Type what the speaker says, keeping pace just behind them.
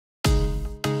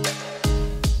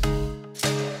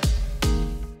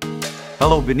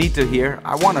Hello, Benito here.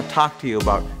 I want to talk to you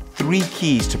about 3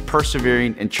 keys to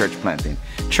persevering in church planting.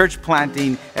 Church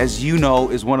planting, as you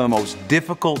know, is one of the most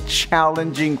difficult,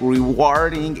 challenging,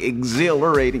 rewarding,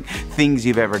 exhilarating things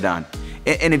you've ever done.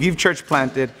 And if you've church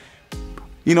planted,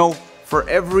 you know, for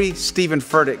every Stephen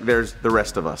Furtick, there's the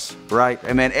rest of us, right?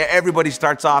 I mean, everybody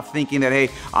starts off thinking that, hey,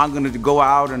 I'm going to go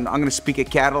out and I'm going to speak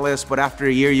at Catalyst, but after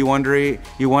a year, you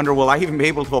wonder, will I even be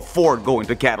able to afford going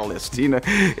to Catalyst? You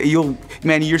know,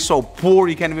 you're so poor,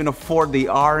 you can't even afford the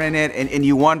R in it, and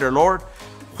you wonder, Lord,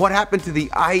 what happened to the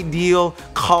ideal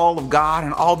call of God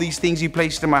and all these things you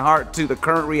placed in my heart to the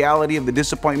current reality of the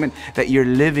disappointment that you're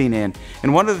living in?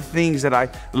 And one of the things that I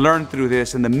learned through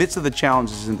this in the midst of the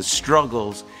challenges and the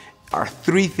struggles are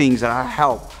 3 things that I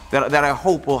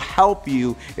hope will help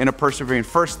you in a persevering.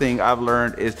 First thing I've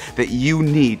learned is that you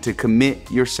need to commit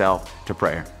yourself to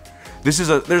prayer. There's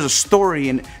a story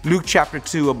in Luke chapter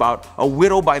 2 about a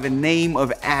widow by the name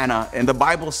of Anna, and the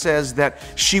Bible says that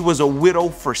she was a widow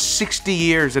for 60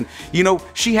 years, and you know,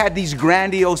 she had these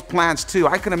grandiose plans too.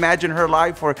 I can imagine her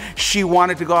life where she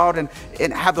wanted to go out and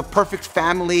have the perfect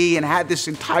family and had this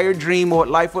entire dream of what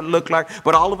life would look like,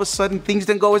 but all of a sudden things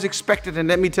didn't go as expected. And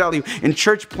let me tell you, in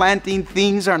church planting,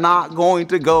 things are not going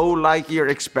to go like you're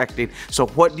expecting. So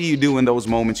what do you do in those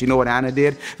moments? You know what Anna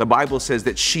did? The Bible says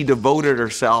that she devoted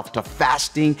herself to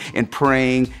fasting and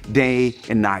praying day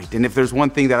and night. And if there's one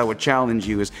thing that I would challenge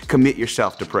you is commit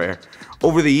yourself to prayer.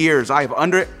 Over the years, I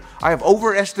have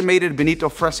overestimated Benito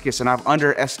Fresquez and I've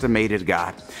underestimated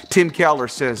God. Tim Keller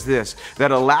says this,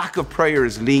 that a lack of prayer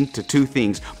is linked to 2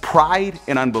 things, pride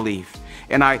and unbelief.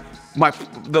 And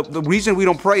the reason we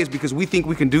don't pray is because we think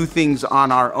we can do things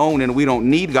on our own and we don't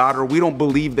need God, or we don't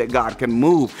believe that God can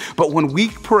move. But when we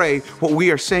pray, what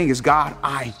we are saying is, God,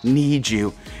 I need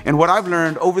you. And what I've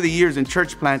learned over the years in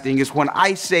church planting is when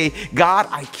I say, God,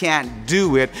 I can't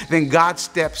do it, then God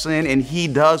steps in and he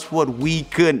does what we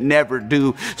could never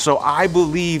do. So I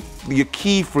believe the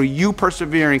key for you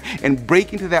persevering and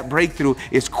breaking to that breakthrough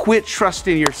is quit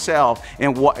trusting yourself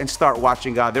and start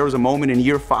watching God. There was a moment in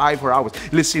year 5 where I was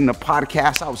listening to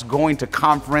podcasts. I was going to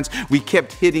conference. We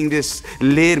kept hitting this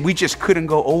lid. We just couldn't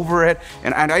go over it.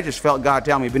 And I just felt God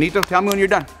tell me, Benito, tell me when you're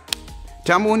done.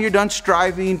 Tell me when you're done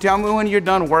striving. Tell me when you're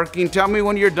done working. Tell me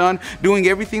when you're done doing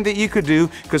everything that you could do,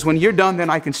 because when you're done, then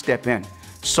I can step in.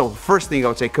 So first thing I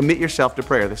would say, commit yourself to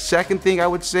prayer. The second thing I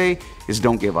would say is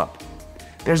don't give up.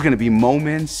 There's going to be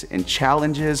moments and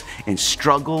challenges and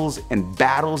struggles and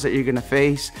battles that you're going to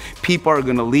face. People are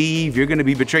going to leave. You're going to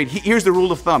be betrayed. Here's the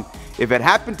rule of thumb. If it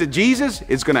happened to Jesus,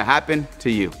 it's going to happen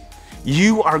to you.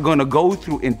 You are going to go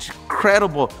through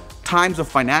incredible times of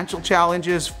financial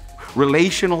challenges,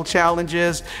 relational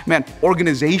challenges,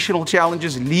 organizational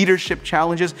challenges, leadership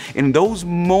challenges. In those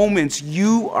moments,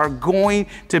 you are going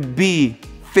to be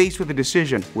faced with a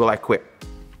decision. Will I quit?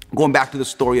 Going back to the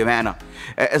story of Anna.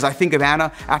 As I think of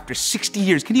Anna, after 60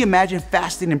 years, can you imagine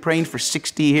fasting and praying for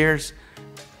 60 years?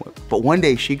 But one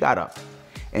day she got up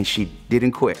and she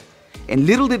didn't quit. And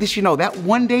little did she know that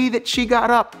one day that she got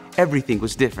up, everything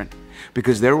was different.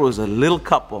 Because there was a little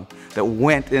couple that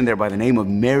went in there by the name of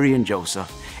Mary and Joseph.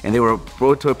 And they were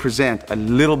brought to present a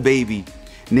little baby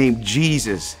named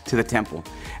Jesus to the temple.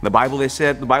 And the Bible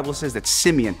says that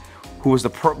Simeon, who was the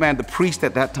priest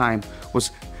at that time,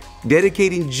 was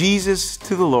dedicating Jesus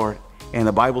to the Lord. And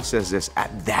the Bible says this,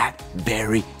 at that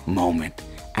very moment,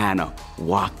 Anna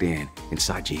walked in and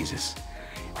saw Jesus.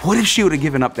 What if she would have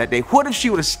given up that day? What if she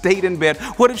would have stayed in bed?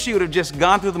 What if she would have just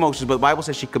gone through the motions? But the Bible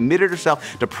says she committed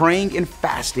herself to praying and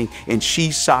fasting, and she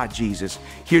saw Jesus.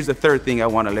 Here's the third thing I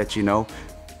want to let you know.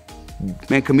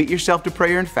 Man, commit yourself to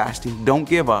prayer and fasting. Don't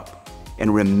give up.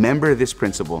 And remember this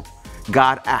principle.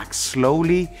 God acts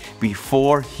slowly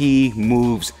before he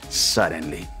moves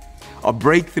suddenly. A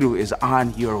breakthrough is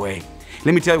on your way.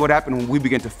 Let me tell you what happened when we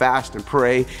began to fast and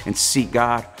pray and seek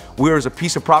God. There was a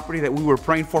piece of property that we were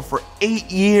praying for 8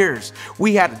 years.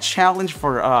 We had a challenge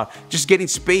for just getting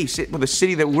space with the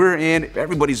city that we're in.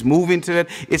 Everybody's moving to it.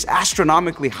 It's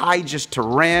astronomically high just to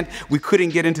rent. We couldn't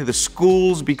get into the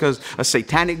schools because a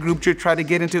satanic group tried to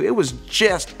get into it. It was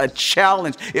just a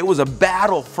challenge. It was a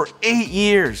battle for 8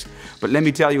 years. But let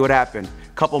me tell you what happened.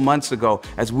 A couple months ago,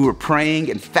 as we were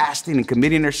praying and fasting and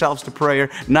committing ourselves to prayer,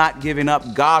 not giving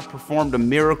up, God performed a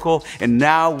miracle, and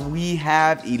now we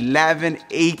have 11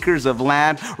 acres of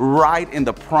land right in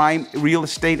the prime real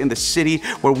estate in the city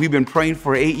where we've been praying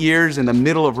for 8 years, in the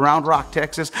middle of Round Rock,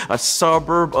 Texas, a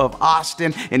suburb of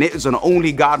Austin. And it is an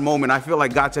only God moment. I feel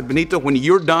like God said, Benito, when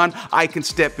you're done, I can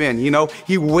step in. You know,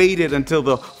 he waited until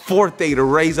the 4th day to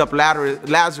raise up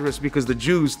Lazarus because the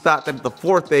Jews thought that the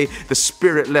 4th day the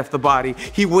spirit left the body.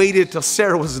 He waited till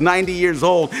Sarah was 90 years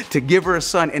old to give her a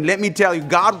son. And let me tell you,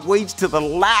 God waits to the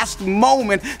last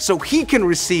moment so he can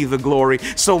receive the glory.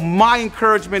 So my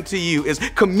encouragement to you is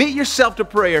commit yourself to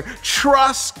prayer.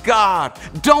 Trust God.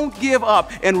 Don't give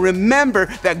up. And remember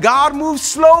that God moves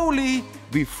slowly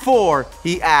before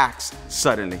he acts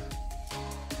suddenly.